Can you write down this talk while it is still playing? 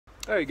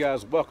Hey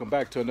guys, welcome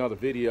back to another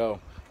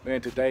video.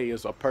 Man, today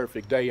is a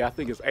perfect day. I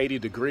think it's 80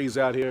 degrees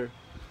out here.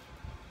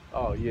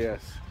 Oh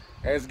yes,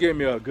 and it's giving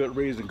me a good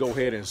reason to go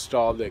ahead and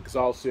install the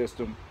exhaust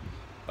system.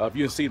 If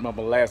you seen my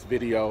last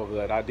video,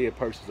 that I did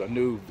purchase a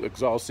new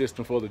exhaust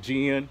system for the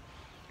GN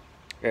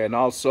and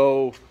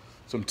also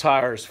some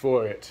tires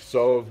for it.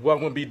 So what I'm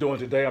going to be doing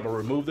today, I'm going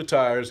to remove the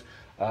tires.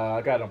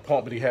 I got an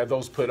appointment to have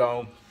those put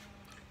on.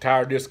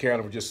 Tire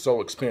discount was just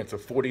so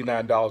expensive,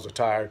 $49 a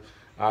tire.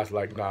 I was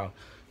like, nah.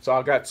 So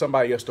I got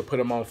somebody else to put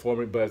them on for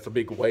me, but it's a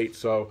big wait.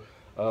 So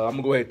I'm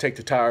gonna go ahead and take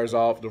the tires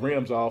off, the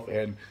rims off,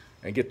 and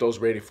get those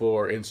ready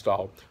for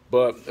install.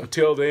 But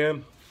until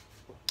then,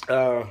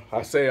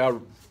 I say I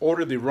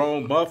ordered the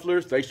wrong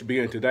mufflers. They should be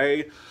in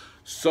today.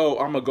 So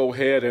I'm gonna go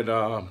ahead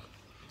and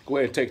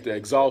take the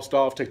exhaust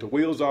off, take the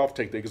wheels off,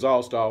 take the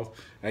exhaust off,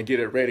 and get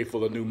it ready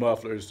for the new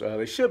mufflers.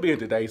 They should be in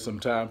today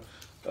sometime.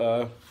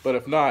 But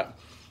if not,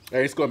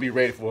 it's gonna be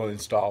ready for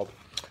install.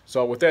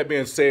 So with that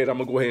being said, I'm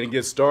gonna go ahead and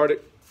get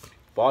started.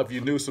 For all of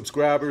you new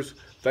subscribers,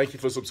 thank you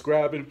for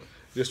subscribing.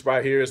 This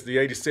right here is the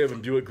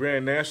 87 Buick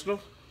Grand National.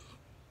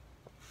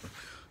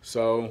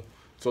 So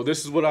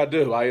this is what I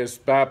do. I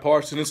just buy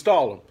parts and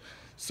install them.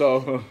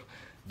 So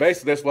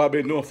basically that's what I've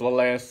been doing for the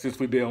last, since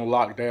we've been on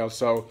lockdown.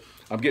 So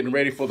I'm getting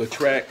ready for the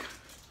track,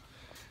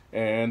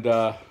 and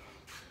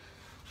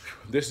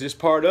this is just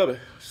part of it.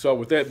 So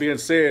with that being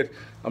said,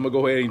 I'm gonna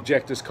go ahead and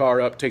jack this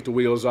car up, take the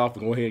wheels off,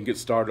 and go ahead and get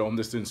started on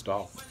this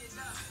install.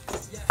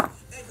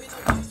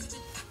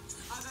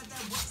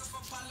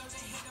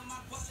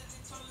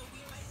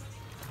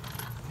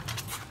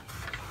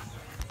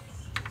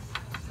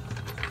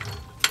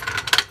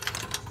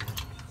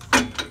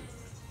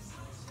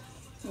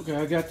 Okay,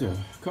 I got the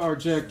car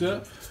jacked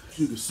up, as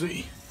you can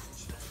see.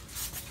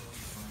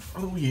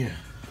 Oh yeah.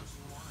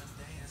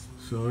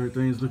 So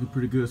everything's looking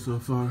pretty good so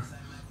far.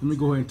 Let me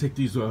go ahead and take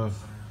these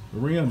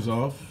rims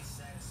off,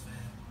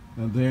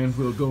 and then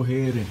we'll go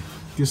ahead and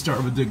get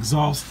started with the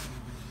exhaust.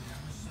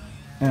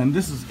 And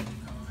this is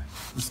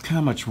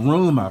how much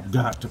room I've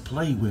got to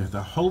play with.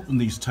 I'm hoping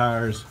these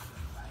tires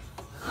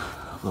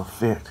will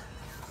fit.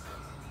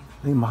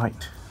 They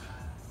might.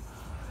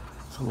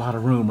 It's a lot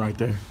of room right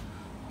there.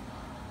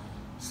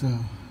 So,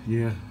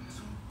 yeah.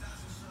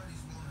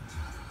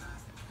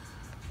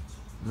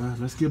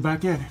 Let's get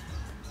back at it.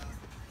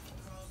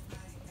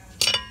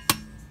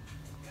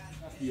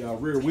 The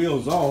rear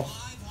wheels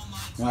off,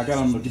 and I got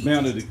them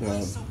mounted,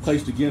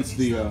 placed against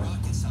the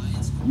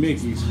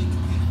Mickeys.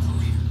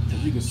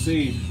 As you can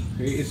see,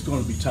 it's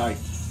going to be tight.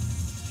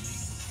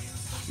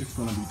 It's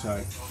going to be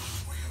tight.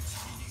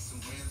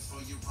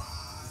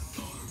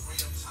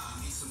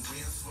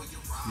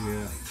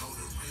 Yeah,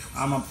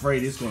 I'm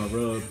afraid it's going to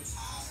rub.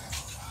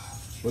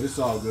 But it's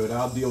all good.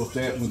 I'll deal with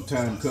that when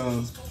time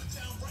comes.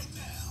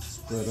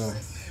 But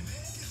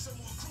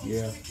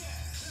yeah.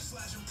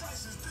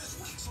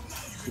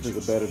 Let's take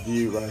a better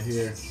view right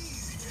here.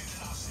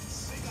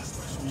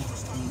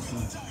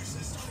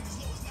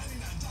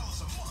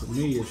 For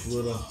me, it's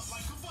little.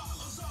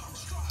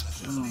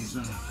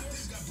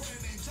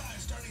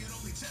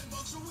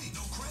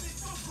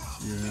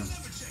 Yeah.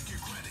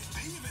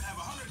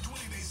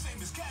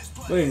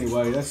 But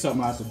anyway, that's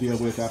something I have to deal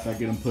with after I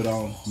get them put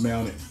on,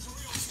 mounted.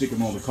 Stick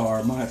them on the car.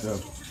 I might have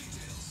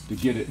to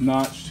get it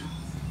notched.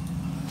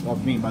 What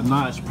I mean by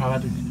notched,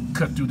 probably have to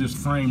cut through this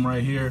frame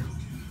right here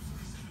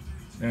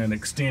and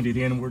extend it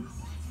inward.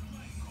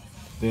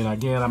 Then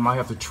again, I might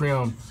have to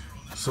trim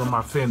some of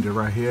my fender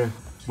right here,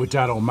 which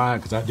I don't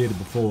mind because I did it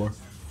before.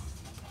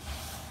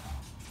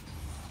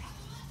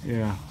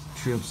 Yeah,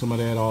 trim some of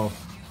that off.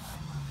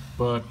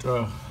 But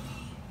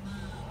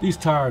these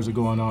tires are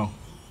going on.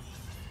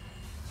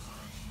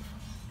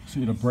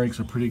 See, the brakes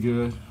are pretty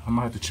good. I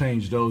might have to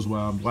change those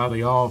while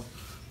they off.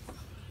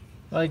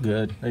 They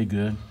good, they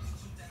good.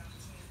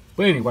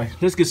 But anyway,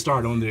 let's get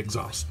started on the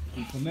exhaust.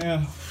 So now,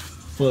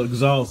 for the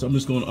exhaust, I'm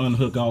just gonna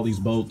unhook all these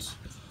bolts.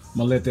 I'm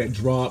gonna let that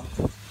drop,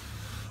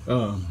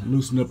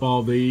 loosen up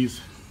all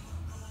these,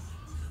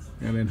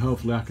 and then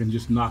hopefully I can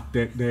just knock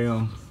that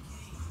down,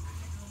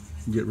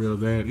 get rid of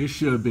that. It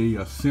should be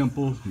a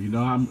simple, you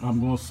know, I'm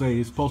gonna say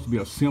it's supposed to be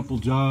a simple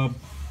job.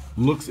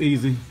 Looks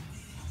easy,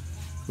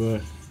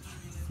 but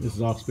this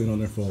is off, been on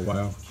there for a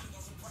while,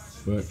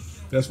 but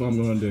that's what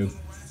I'm going to do.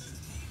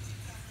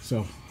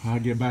 So I'll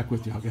get back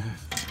with y'all guys.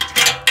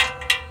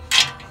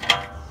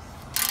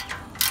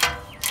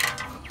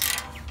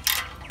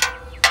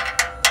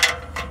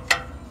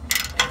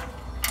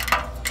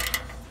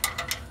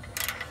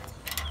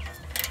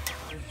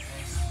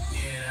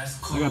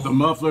 I got the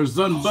mufflers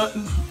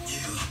unbuttoned,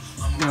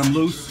 got them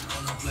loose.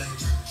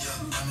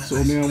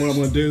 So now what I'm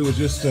going to do is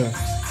just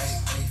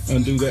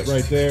undo that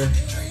right there,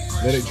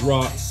 let it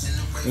drop.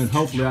 And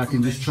hopefully I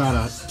can just try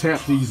to tap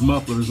these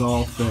mufflers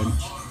off and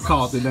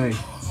call it a day.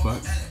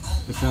 But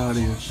that's how it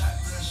is.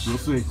 We'll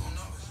see.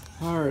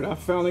 Alright, I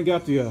finally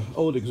got the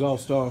old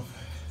exhaust off.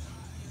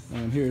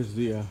 And here's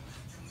the,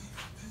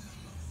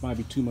 might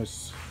be too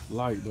much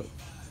light, but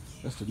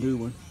that's the new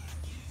one.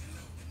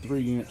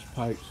 3-inch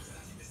pipes.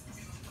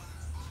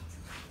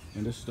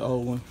 And this is the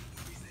old one.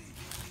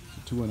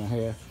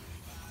 2.5.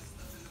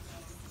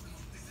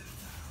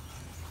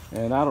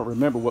 And I don't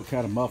remember what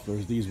kind of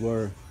mufflers these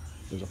were.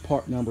 There's a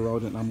part number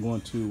on it, and I'm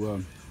going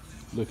to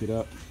look it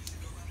up.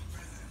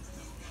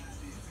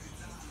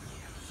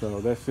 So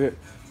that's it.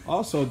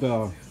 Also,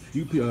 the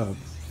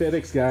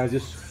FedEx guys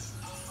just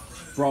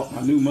brought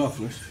my new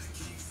mufflers.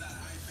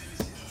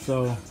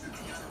 So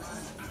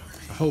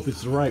I hope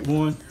it's the right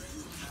one.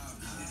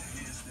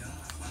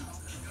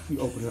 Let me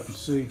open it up and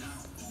see.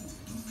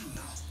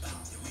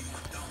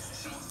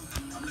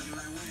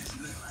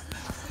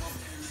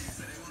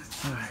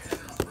 All right.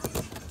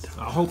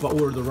 I hope I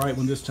ordered the right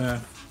one this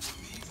time.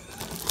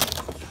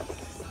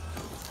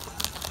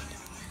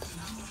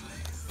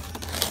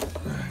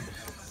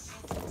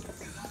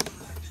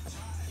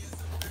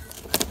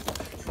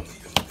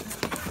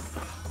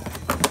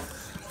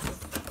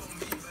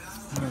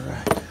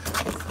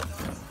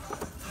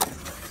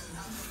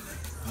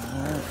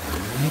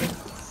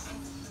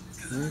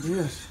 There it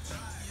is.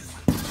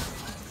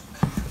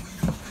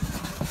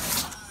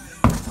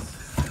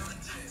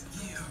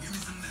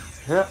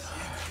 Yep, I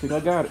think I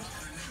got it.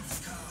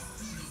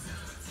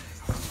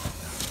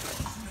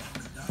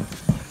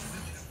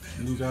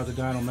 These are the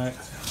Dynomax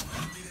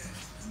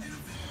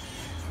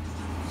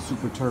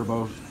Super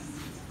Turbo. I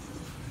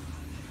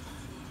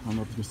don't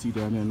know if you can see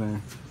down in there.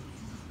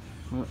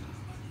 But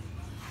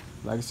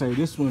like I say,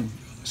 this one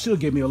should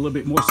give me a little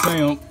bit more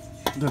sound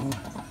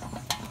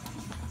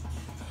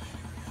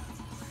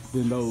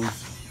than those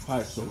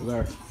pipes over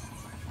there.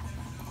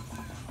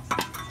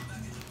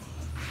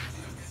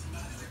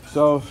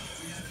 So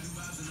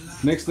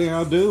next thing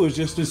I'll do is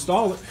just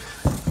install it,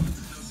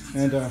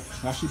 and I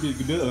should be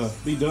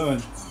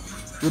done.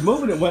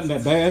 Removing it wasn't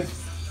that bad.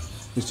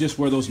 It's just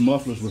where those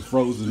mufflers were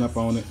frozen up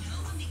on it.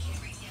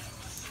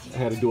 I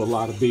had to do a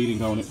lot of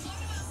beating on it.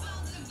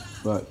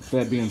 But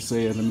that being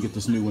said, let me get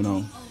this new one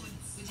on.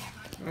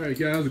 All right,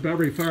 guys, about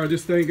ready to fire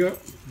this thing up.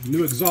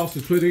 New exhaust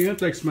is put in.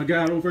 Thanks to my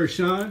guy over at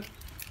Shine.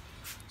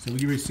 So we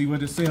can see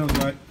what it sounds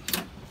like.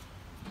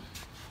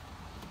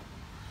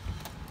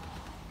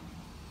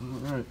 All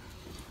right.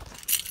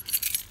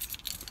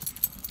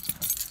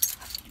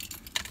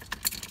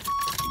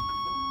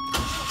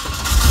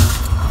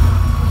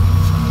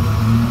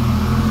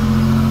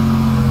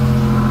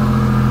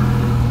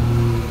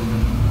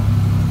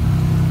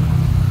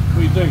 What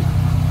do you think?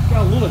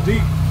 Got a little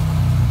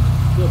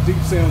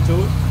deep sound to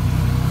it.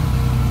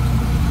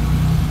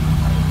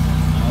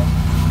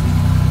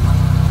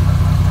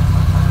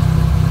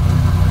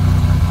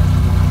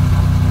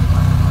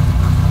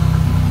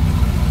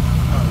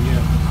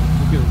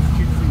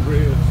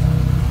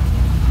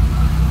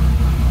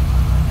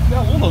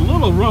 Got a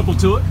little rumble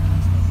to it.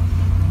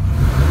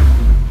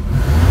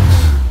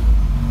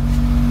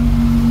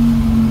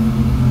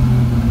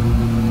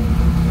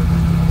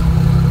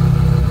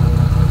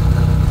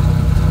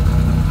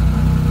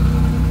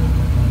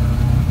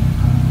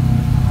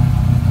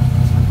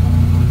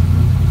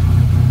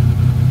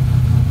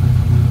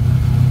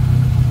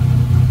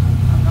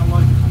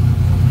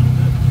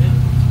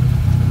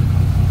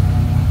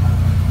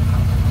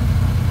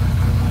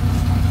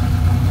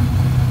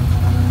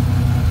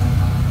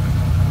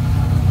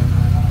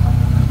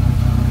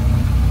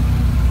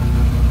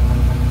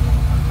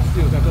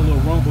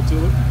 To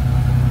it.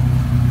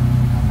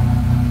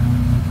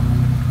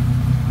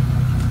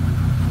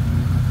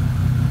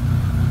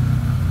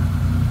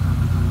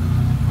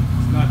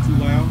 It's not too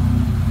loud.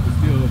 It's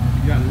still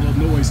got a little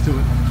noise to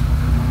it.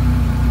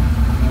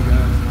 Oh,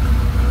 guys,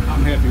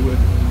 I'm happy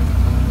with it.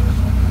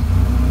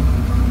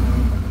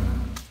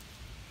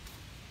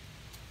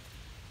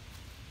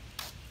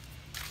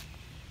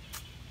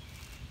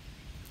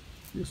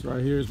 This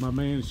right here is my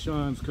man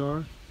Sean's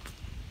car.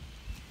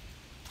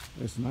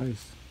 That's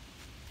nice.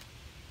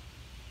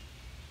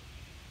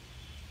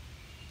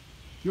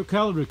 Your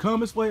color come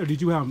this way, or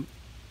did you have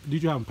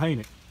them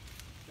painted?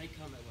 They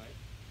come that way.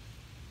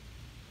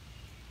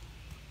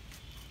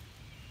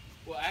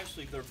 Well,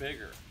 actually, they're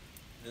bigger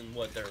than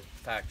what they're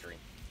factory.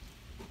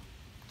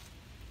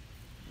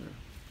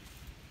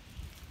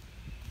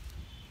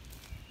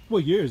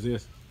 What year is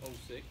this?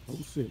 06.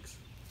 06.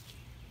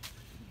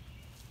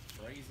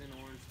 Raisin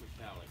orange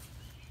metallic.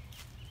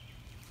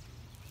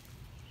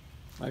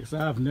 Like I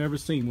said, I've never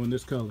seen one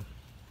this color.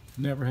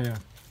 Never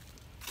have.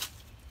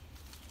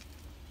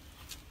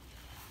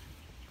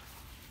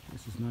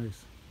 This is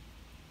nice.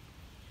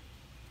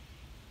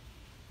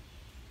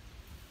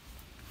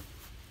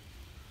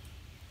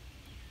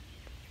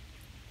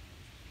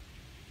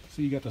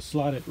 See, you got the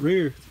slotted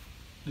rear,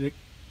 Dick.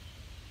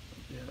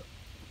 Yeah.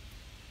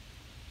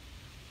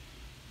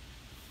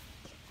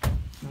 All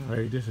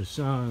right, this is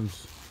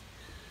Sean's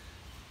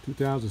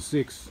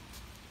 2006.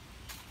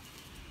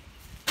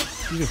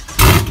 Yeah.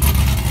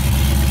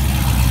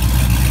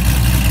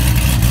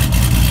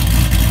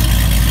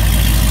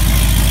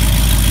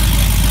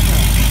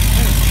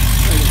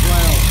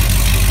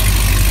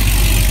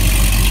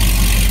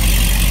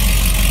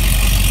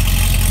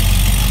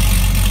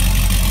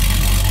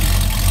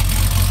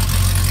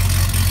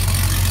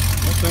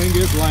 Thing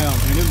is loud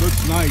and it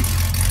looks nice.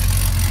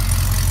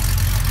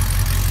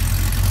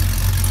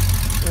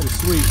 is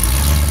sweet.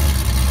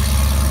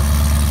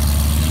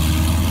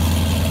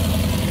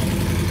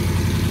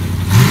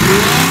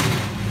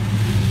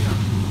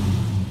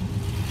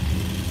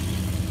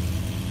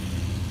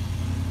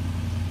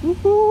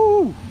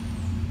 Woohoo!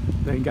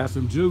 Thing got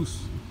some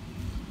juice.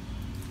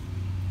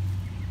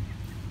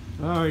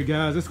 Alright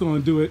guys, that's going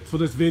to do it for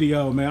this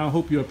video, man. I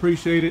hope you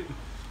appreciate it.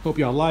 Hope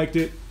y'all liked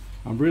it.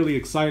 I'm really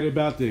excited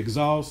about the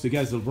exhaust. It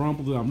got the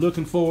rumble that I'm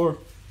looking for.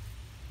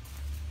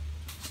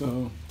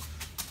 So,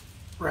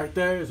 right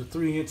there is a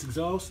 3-inch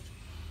exhaust.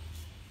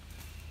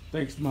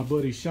 Thanks to my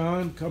buddy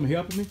Sean coming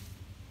helping me.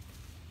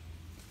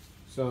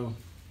 So,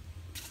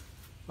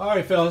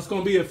 alright fellas, that's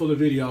going to be it for the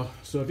video.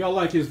 So if y'all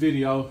like this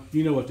video,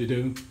 you know what to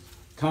do.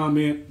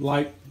 Comment,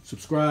 like,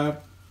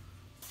 subscribe.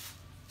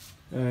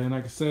 And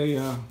like I say,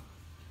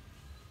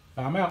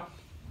 I'm out.